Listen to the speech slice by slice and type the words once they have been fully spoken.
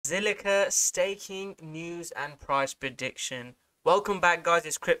Zilliqa staking news and price prediction. Welcome back, guys.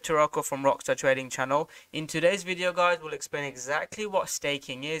 It's Rocko from Rockstar Trading Channel. In today's video, guys, we'll explain exactly what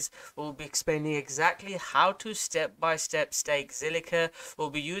staking is. We'll be explaining exactly how to step-by-step stake Zilliqa. We'll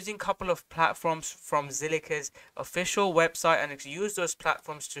be using a couple of platforms from Zilliqa's official website and use those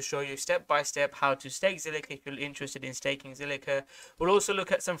platforms to show you step-by-step how to stake Zilliqa if you're interested in staking Zilliqa. We'll also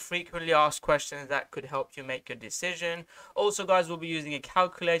look at some frequently asked questions that could help you make your decision. Also, guys, we'll be using a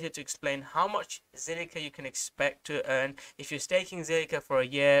calculator to explain how much Zilliqa you can expect to earn if you're staking Zilliqa for a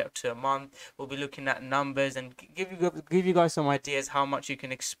year to a month. We'll be looking at numbers and give you guys some ideas how much you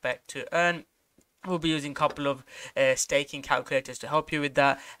can expect to earn. We'll be using a couple of staking calculators to help you with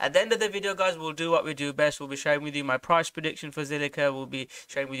that. At the end of the video, guys, we'll do what we do best. We'll be sharing with you my price prediction for Zilliqa. We'll be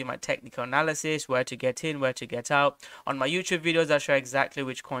sharing with you my technical analysis, where to get in, where to get out. On my YouTube videos, I share exactly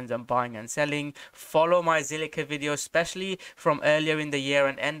which coins I'm buying and selling. Follow my Zilliqa videos, especially from earlier in the year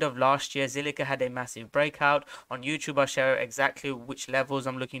and end of last year. Zilliqa had a massive breakout. On YouTube, I share exactly which levels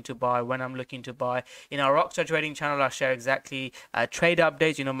I'm looking to buy, when I'm looking to buy. In our Rockstar Trading channel, I share exactly trade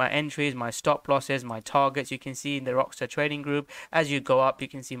updates, my entries, my stop losses, my targets. You can see in the Rockstar Trading group, as you go up, you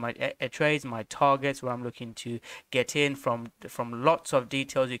can see my trades, my targets, where I'm looking to get in from lots of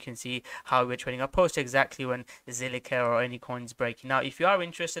details. You can see how we're trading. I post exactly when Zilliqa or any coins breaking. Now, if you are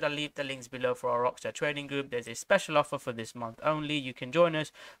interested, I'll leave the links below for our Rockstar Trading group. There's a special offer for this month only. You can join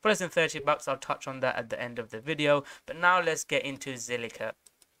us for less than $30. I'll touch on that at the end of the video. But now let's get into Zilliqa.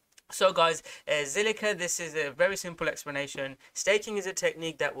 So guys, Zilliqa, this is a very simple explanation. Staking is a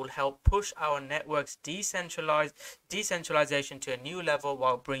technique that will help push our network's decentralization to a new level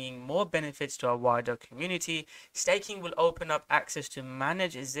while bringing more benefits to our wider community. Staking will open up access to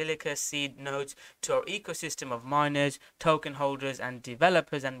manage Zilliqa seed nodes to our ecosystem of miners, token holders, and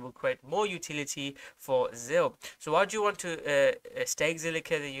developers, and will create more utility for ZIL. So why do you want to stake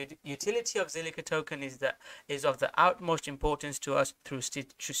Zilliqa? The utility of Zilliqa token is of the utmost importance to us through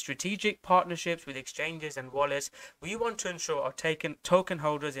strategic partnerships with exchanges and wallets. We want to ensure our token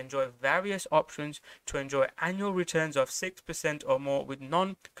holders enjoy various options to enjoy annual returns of 6% or more, with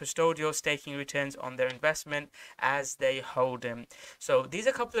non-custodial staking returns on their investment as they hold them. So these are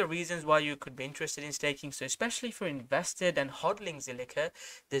a couple of reasons why you could be interested in staking. So especially if you're invested and hodling Zilliqa,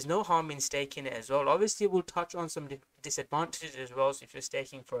 there's no harm in staking it as well. Obviously, we'll touch on some disadvantages as well. So if you're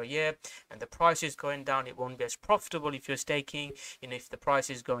staking for a year and the price is going down, it won't be as profitable if you're staking. If the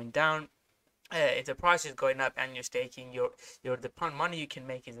price is going down, if the price is going up and you're staking, the money you can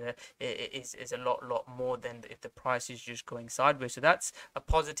make is a lot more than if the price is just going sideways. So that's a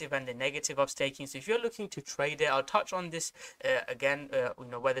positive and a negative of staking. So if you're looking to trade it, I'll touch on this again.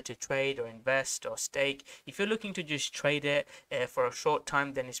 Whether to trade or invest or stake. If you're looking to just trade it for a short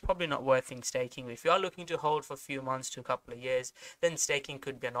time, then it's probably not worth staking. If you are looking to hold for a few months to a couple of years, then staking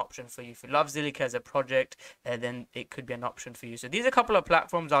could be an option for you. If you love Zilliqa as a project, then it could be an option for you. So these are a couple of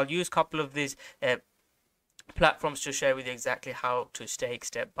platforms. I'll use a couple of these platforms to share with you exactly how to stake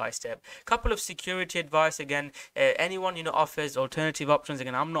step by step. Couple of security advice. Again, anyone offers alternative options.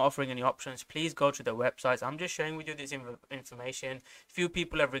 Again, I'm not offering any options. Please go to the websites. I'm just sharing with you this information. Few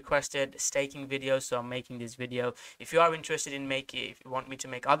people have requested staking videos, so I'm making this video. If you are interested in if you want me to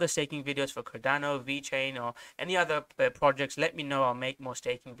make other staking videos for Cardano, VeChain, or any other projects, let me know. I'll make more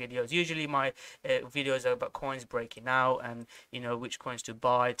staking videos. Usually my videos are about coins breaking out and which coins to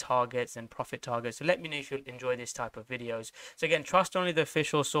buy, targets and profit targets. So let me know if you enjoy this type of videos. So again, trust only the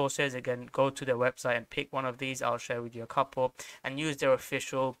official sources. Again, go to their website and pick one of these. I'll share with you a couple, and use their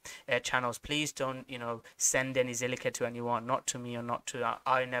official channels. Please don't send any Zilliqa to anyone, not to me or not to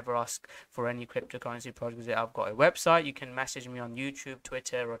I never ask for any cryptocurrency projects. I've got a website. You can message me on YouTube,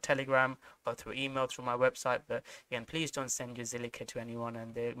 Twitter, or Telegram, or through email through my website. But again, please don't send your Zilliqa to anyone,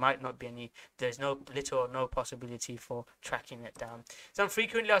 and there might not be there's little or no possibility for tracking it down. Some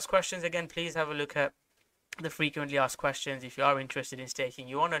frequently asked questions. Again, please have a look at the frequently asked questions. If you are interested in staking,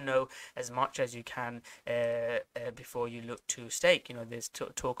 you want to know as much as you can before you look to stake. There's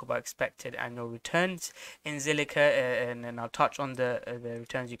talk about expected annual returns in Zilliqa, and then I'll touch on the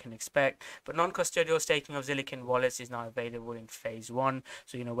returns you can expect. But non-custodial staking of Zilliqa in wallets is now available in phase 1.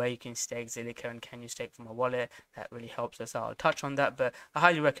 So where you can stake Zilliqa and can you stake from a wallet. That really helps us out. I'll touch on that, but I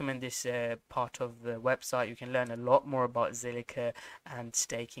highly recommend this part of the website. You can learn a lot more about Zilliqa and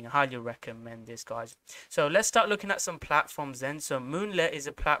staking. I highly recommend this, guys. So let's start looking at some platforms then. So Moonlet is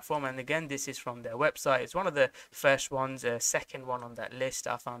a platform, and again, this is from their website. It's one of the first ones, second one on that list.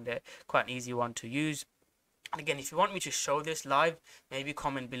 I found it quite an easy one to use. Again, if you want me to show this live, maybe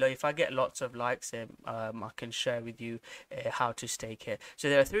comment below. If I get lots of likes, I can share with you how to stake it. So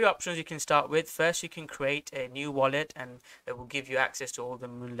there are three options you can start with. First, you can create a new wallet, and it will give you access to all the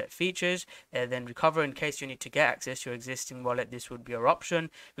Moonlit features. Then recover in case you need to get access to your existing wallet. This would be your option.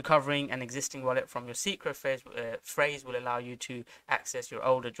 Recovering an existing wallet from your secret phrase will allow you to access your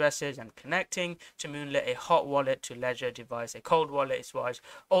old addresses, and connecting to Moonlit, a hot wallet to ledger device. A cold wallet is wise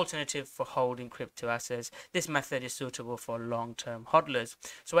alternative for holding crypto assets. This method is suitable for long-term hodlers.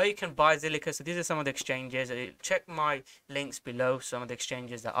 So where you can buy Zilliqa, so these are some of the exchanges. Check my links below, some of the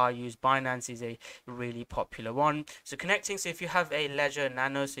exchanges that I use. Binance is a really popular one. So connecting, so if you have a Ledger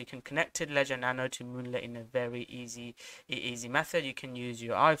Nano, so you can connect to Ledger Nano to Moonlit in a very easy method. You can use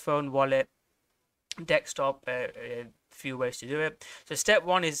your iPhone wallet, desktop, few ways to do it. So step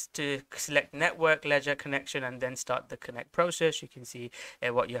one is to select network ledger connection and then start the connect process. You can see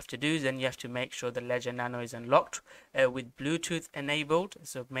what you have to do. Then you have to make sure the Ledger Nano is unlocked with Bluetooth enabled.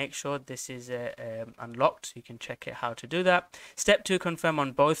 So make sure this is unlocked. So you can check it how to do that. Step two, confirm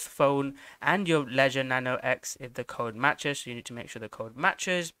on both phone and your Ledger Nano X if the code matches. So you need to make sure the code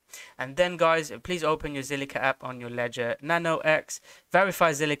matches. And then guys, please open your Zilliqa app on your Ledger Nano X.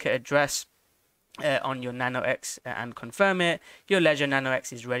 Verify Zilliqa address on your Nano X and confirm it. Your Ledger Nano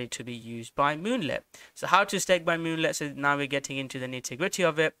X is ready to be used by Moonlit. So how to stake by Moonlit? So now we're getting into the nitty-gritty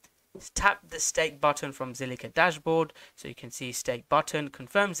of it. Tap the stake button from Zilliqa dashboard, so you can see stake button,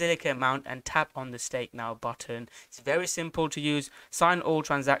 confirm Zilliqa amount, and tap on the stake now button. It's very simple to use. Sign all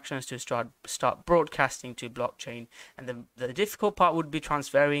transactions to start broadcasting to blockchain, and the difficult part would be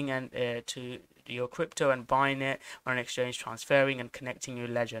transferring and to your crypto and buying it on an exchange, transferring and connecting your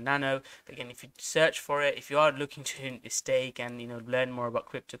Ledger Nano. Again, if you search for it, if you are looking to stake and learn more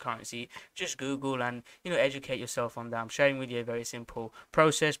about cryptocurrency, just Google and educate yourself on that. I'm sharing with you a very simple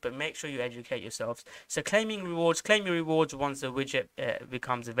process, but make sure you educate yourselves. So claiming rewards, claim your rewards once the widget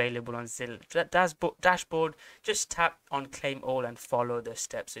becomes available on ZIL dashboard. Just tap on claim all and follow the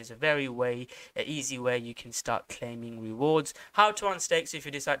steps. So it's a very easy way you can start claiming rewards. How to unstake? So if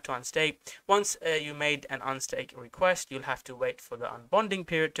you decide to unstake, once you made an unstake request, you'll have to wait for the unbonding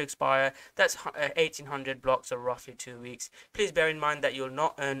period to expire. That's 1800 blocks, or roughly 2 weeks. Please bear in mind that you'll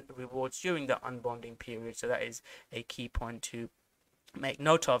not earn rewards during the unbonding period, so that is a key point to make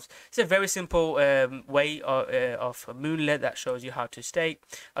note of. It's a very simple way of Moonlit that shows you how to stake.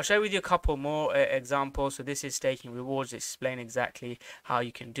 I'll share with you a couple more examples. So this is staking rewards. Explain exactly how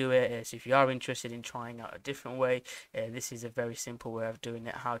you can do it. So if you are interested in trying out a different way, this is a very simple way of doing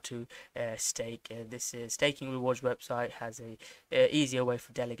it. How to stake. This is staking rewards website has a easier way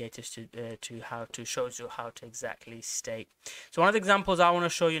for delegators to shows you how to exactly stake. So one of the examples I want to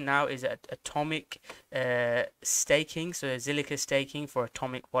show you now is atomic staking. So Zilliqa staking for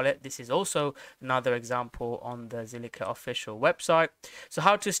Atomic Wallet. This is also another example on the Zilliqa official website. So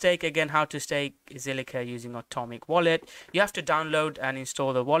how to stake, again, how to stake Zilliqa using Atomic Wallet. You have to download and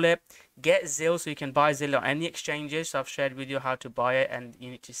install the wallet. Get ZIL, so you can buy ZIL on any exchanges. So I've shared with you how to buy it, and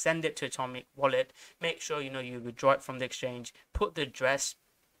you need to send it to Atomic Wallet. Make sure you withdraw it from the exchange. Put the address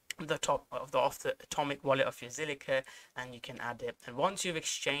the top of the Atomic Wallet of your Zilliqa, and you can add it. And once you've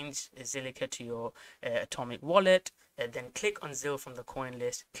exchanged Zilliqa to your Atomic Wallet, then click on ZIL from the coin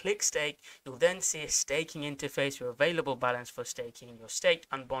list, click stake. You'll then see a staking interface, your available balance for staking, your staked,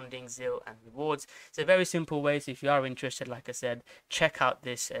 unbonding, ZIL, and rewards. It's a very simple way. So if you are interested, like I said, check out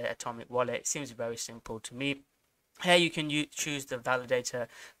this Atomic Wallet. It seems very simple to me. Here you can choose the validator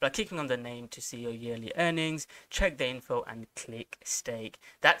by clicking on the name to see your yearly earnings, check the info, and click stake.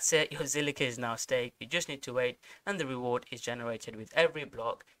 That's it, your Zilliqa is now staked. You just need to wait, and the reward is generated with every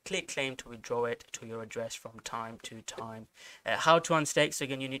block. Click claim to withdraw it to your address from time to time. How to unstake? So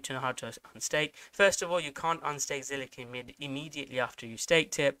again, you need to know how to unstake. First of all, you can't unstake Zilliqa immediately after you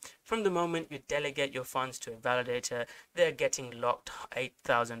staked it. From the moment you delegate your funds to a validator, they're getting locked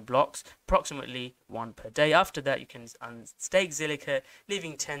 8,000 blocks, approximately 1 per day. After that, you can unstake Zilliqa,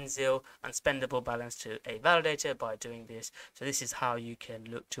 leaving 10 ZIL unspendable balance to a validator by doing this. So this is how you can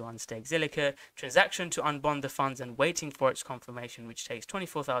look to unstake Zilliqa. Transaction to unbond the funds and waiting for its confirmation, which takes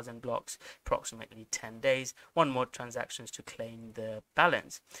 24,000 blocks, approximately 10 days. One more transactions to claim the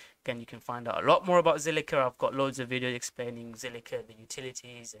balance. Again, you can find out a lot more about Zilliqa. I've got loads of videos explaining Zilliqa, the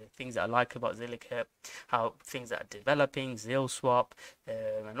utilities, things that I like about Zilliqa, how things that are developing, ZIL swap,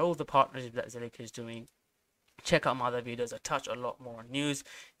 and all the partnerships that Zilliqa is doing. check out my other videos. I touch a lot more on news.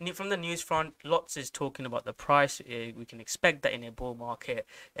 From the news front, lots is talking about the price. We can expect that in a bull market,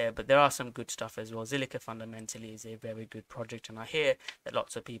 but there are some good stuff as well. Zilliqa fundamentally is a very good project, and I hear that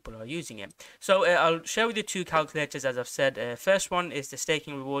lots of people are using it. So I'll share with you two calculators, as I've said. First one is the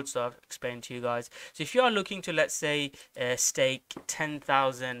staking rewards, so I've explained to you guys. So if you are looking to, let's say, stake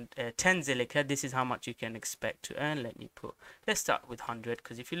 10,000, 10 Zilliqa, this is how much you can expect to earn. Let's start with 100,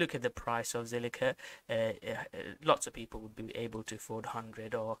 because if you look at the price of Zilliqa, lots of people would be able to afford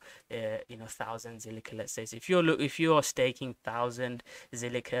 100 or 1,000 Zilliqa, let's say. So if you're staking 1,000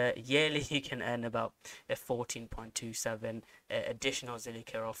 Zilliqa yearly, you can earn about 14.27 additional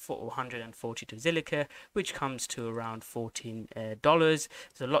Zilliqa, or 142 Zilliqa, which comes to around $14.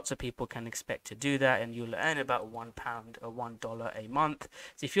 So lots of people can expect to do that, and you'll earn about £1 or $1 a month.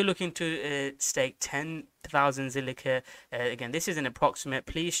 So if you're looking to stake 10,000 Zilliqa, again, this is an approximate.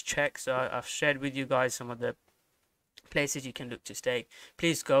 Please check. So I've shared with you guys some of the places you can look to stake.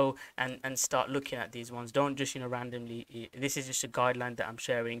 Please go and start looking at these ones. Don't just randomly, this is just a guideline that I'm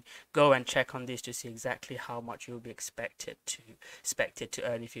sharing. Go and check on this to see exactly how much you'll be expected to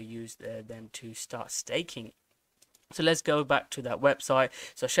earn if you use them to start staking. So let's go back to that website.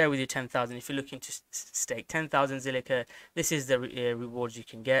 So I'll share with you 10,000. If you're looking to stake 10,000 Zilliqa, this is the rewards you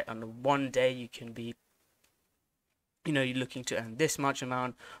can get. On one day, you can be, you're looking to earn this much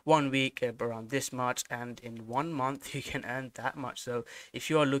amount, 1 week around this much, and in 1 month you can earn that much. So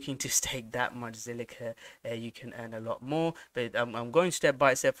if you are looking to stake that much Zilliqa, you can earn a lot more. But I'm going step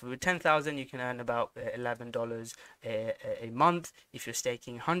by step. With 10,000, you can earn about $11 a month. If you're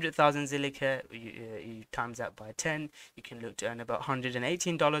staking 100,000 Zilliqa, you times that by 10, you can look to earn about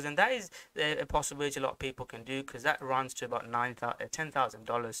 $118, and that is a possibility a lot of people can do, because that runs to about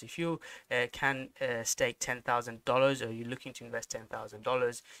 $10,000. If you can stake $10,000, or you're looking to invest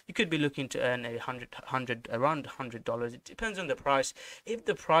 $10,000, you could be looking to earn around $100. It depends on the price. If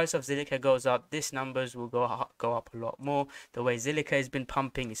the price of Zilliqa goes up, these numbers will go up a lot more. The way Zilliqa has been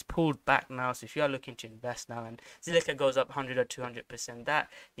pumping is pulled back now. So if you are looking to invest now and Zilliqa goes up 100 or 200%, that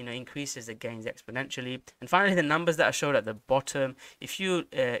increases the gains exponentially. And finally, the numbers that I showed at the bottom, if you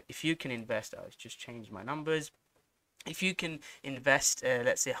can invest, I'll just change my numbers. If you can invest,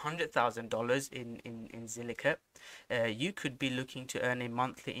 let's say $100,000 in Zilliqa, you could be looking to earn a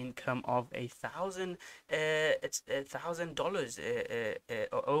monthly income of $1,000,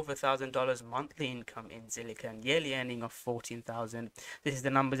 or over $1,000 monthly income in Zilliqa, and yearly earning of 14,000. This is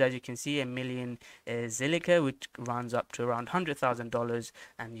the numbers, as you can see, a million Zilliqa, which runs up to around $100,000,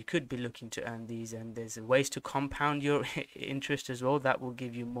 and you could be looking to earn these. And there's ways to compound your interest as well that will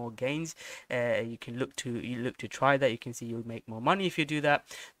give you more gains. You look to try that. You can see you'll make more money if you do that,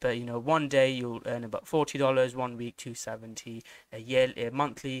 but one day you'll earn about $40, 1 week $270, a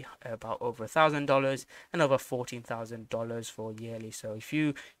monthly about over $1,000, and over $14,000 for yearly. So if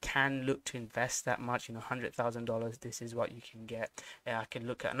you can look to invest that much, $100,000, this is what you can get. I can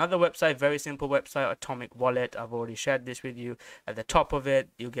look at another website, very simple website, Atomic Wallet. I've already shared this with you. At the top of it,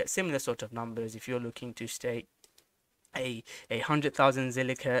 you'll get similar sort of numbers. If you're looking to stake a 100,000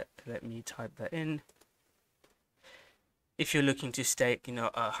 Zilliqa, let me type that in. If you're looking to stake,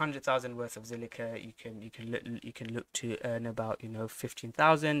 100,000 worth of Zilliqa, you can look to earn about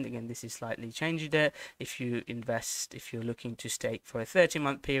 15,000. Again, this is slightly changed it. If you're looking to stake for a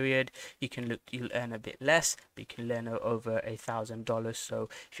 30-month period, you'll earn a bit less, but you can earn over $1,000. So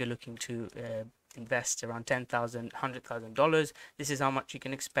if you're looking to invest around $10,000, $100,000, this is how much you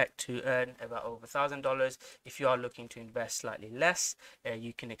can expect to earn, about over $1,000. If you are looking to invest slightly less,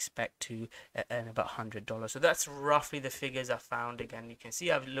 you can expect to earn about $100. So that's roughly the figures I found. Again, you can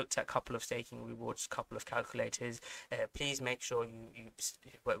see I've looked at a couple of staking rewards, a couple of calculators. Please make sure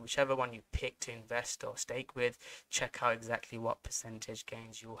whichever one you pick to invest or stake with, check out exactly what percentage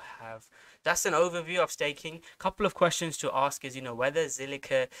gains you'll have. That's an overview of staking. A couple of questions to ask is whether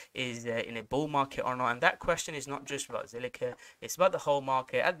Zilliqa is in a bull market or not, and that question is not just about Zilliqa, it's about the whole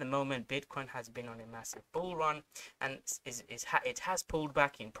market. At the moment, Bitcoin has been on a massive bull run, and it has pulled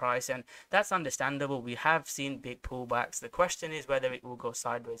back in price, and that's understandable. We have seen big pullbacks. The question is whether it will go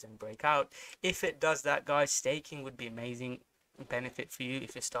sideways and break out. If it does that, guys, staking would be amazing benefit for you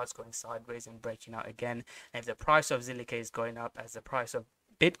if it starts going sideways and breaking out again. And if the price of Zilliqa is going up as the price of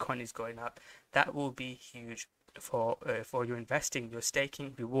Bitcoin is going up, that will be huge for your investing. Your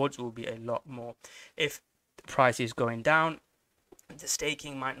staking rewards will be a lot more. If the price is going down, the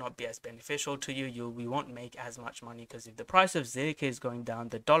staking might not be as beneficial to you. We won't make as much money, because if the price of Zilliqa is going down,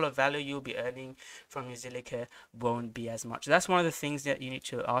 the dollar value you'll be earning from your Zilliqa won't be as much. That's one of the things that you need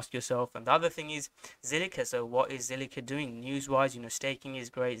to ask yourself. And the other thing is Zilliqa. So what is Zilliqa doing news wise? Staking is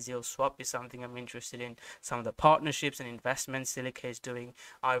great. ZIL swap is something I'm interested in. Some of the partnerships and investments Zilliqa is doing,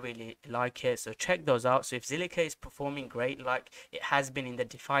 I really like it, so check those out. So if Zilliqa is performing great like it has been in the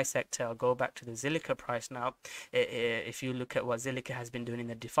DeFi sector, I'll go back to the Zilliqa price now. If you look at what Zilliqa has been doing in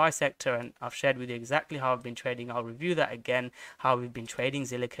the DeFi sector, and I've shared with you exactly how I've been trading, I'll review that again, how we've been trading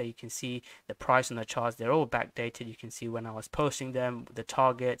Zilliqa. You can see the price on the charts, they're all backdated. You can see when I was posting them, the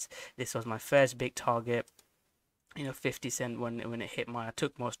targets. This was my first big target, 50 cent. When it hit I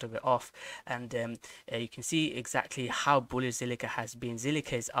took most of it off, and you can see exactly how bullish Zilliqa has been.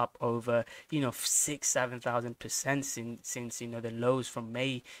 Zilliqa is up over 6,000-7,000% since the lows from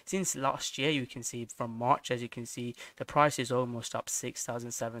May, since last year. You can see from March, as you can see, the price is almost up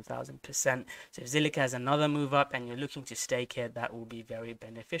 6,000-7,000%. So if Zilliqa has another move up and you're looking to stake here, that will be very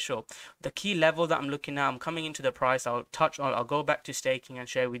beneficial. The key level that I'm looking at, I'm coming into the price, I'll go back to staking and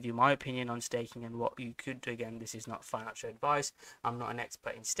share with you my opinion on staking and what you could do. Again, this is not financial advice. I'm not an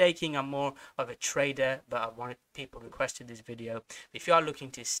expert in staking. I'm more of a trader, but I wanted people requested this video. If you are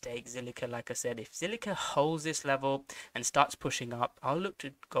looking to stake Zilliqa, like I said, if Zilliqa holds this level and starts pushing up, I'll look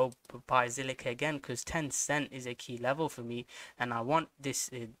to go buy Zilliqa again, because 10 cent is a key level for me, and I want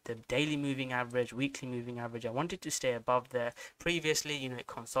this the daily moving average, weekly moving average, I want it to stay above there. Previously, it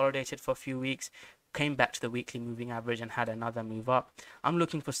consolidated for a few weeks, came back to the weekly moving average and had another move up. I'm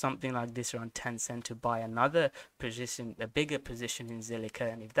looking for something like this around 10 cent to buy another position, a bigger position in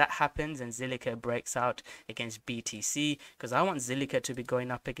Zilliqa. And if that happens and Zilliqa breaks out against BTC, because I want Zilliqa to be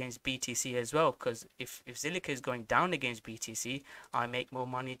going up against BTC as well, because if Zilliqa is going down against BTC, I make more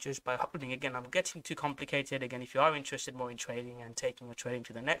money just by holding. Again, I'm getting too complicated. Again, if you are interested more in trading and taking your trading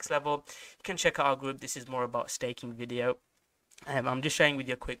to the next level, you can check out our group. This is more about staking video. I'm just showing with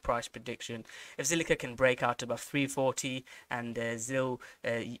you a quick price prediction. If Zilliqa can break out above 340 and ZIL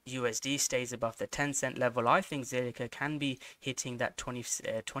USD stays above the 10 cent level, I think Zilliqa can be hitting that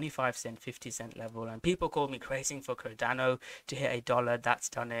 25 cent, 50 cent level. And people call me crazy for Cardano to hit $1. That's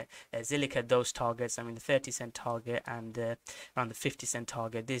done it. Zilliqa, those targets, I mean the 30 cent target and around the 50 cent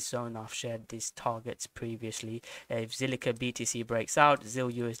target, this zone, I've shared these targets previously. If Zilliqa BTC breaks out,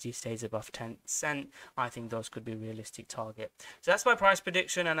 ZIL USD stays above 10 cent, I think those could be realistic target. So that's my price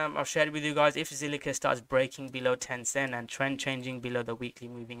prediction, and I've shared with you guys. If Zilliqa starts breaking below 10 cent and trend changing below the weekly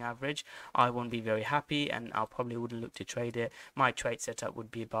moving average, I won't be very happy, and I probably wouldn't look to trade it. My trade setup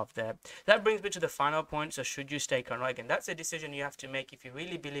would be above there. That brings me to the final point. So should you stake or not? Again, that's a decision you have to make. If you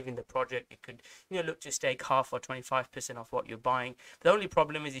really believe in the project, you could look to stake half or 25% of what you're buying. The only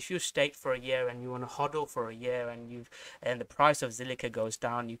problem is if you stake for a year and you want to hodl for a year and the price of Zilliqa goes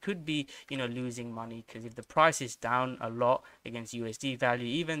down, you could be losing money, because if the price is down a lot against USD value,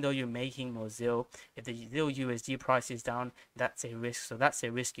 even though you're making more ZIL, if the ZIL USD price is down, that's a risk. So that's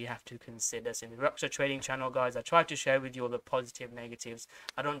a risk you have to consider. So in the Rocko trading channel, guys, I try to share with you all the positive, negatives.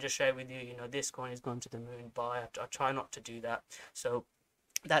 I don't just share with you, this coin is going to the moon, buy. I try not to do that. So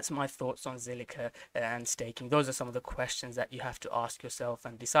that's my thoughts on Zilliqa and staking. Those are some of the questions that you have to ask yourself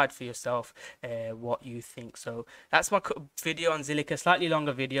and decide for yourself what you think. So that's my video on Zilliqa. Slightly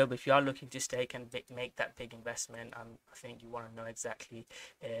longer video, but if you are looking to stake and make that big investment, I think you want to know exactly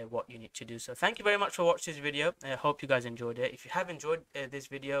what you need to do. So thank you very much for watching this video. I hope you guys enjoyed it. If you have enjoyed this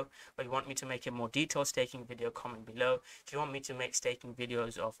video, or you want me to make a more detailed staking video, comment below. If you want me to make staking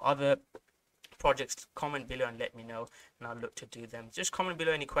videos of other projects, comment below and let me know, and I'll look to do them. Just comment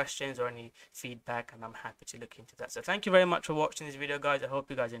below any questions or any feedback, and I'm happy to look into that. So thank you very much for watching this video, guys. I hope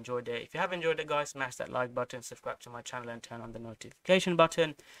you guys enjoyed it. If you have enjoyed it, guys, smash that like button, subscribe to my channel, and turn on the notification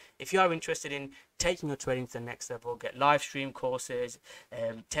button. If you are interested in taking your trading to the next level, get live stream courses,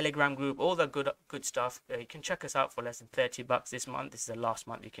 Telegram group, all the good stuff, you can check us out for less than $30 this month. This is the last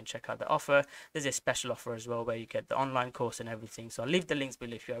month you can check out the offer. There's a special offer as well where you get the online course and everything. So I'll leave the links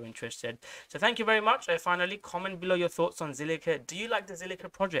below if you are interested. So thank you very much. Finally, comment below your thoughts on Zilliqa. Do you like the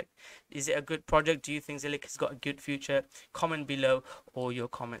Zilliqa project? Is it a good project? Do you think Zilliqa's got a good future? Comment below all your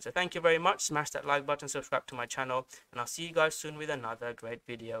comments. So thank you very much. Smash that like button, subscribe to my channel, and I'll see you guys soon with another great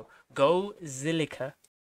video. Go Zilliqa.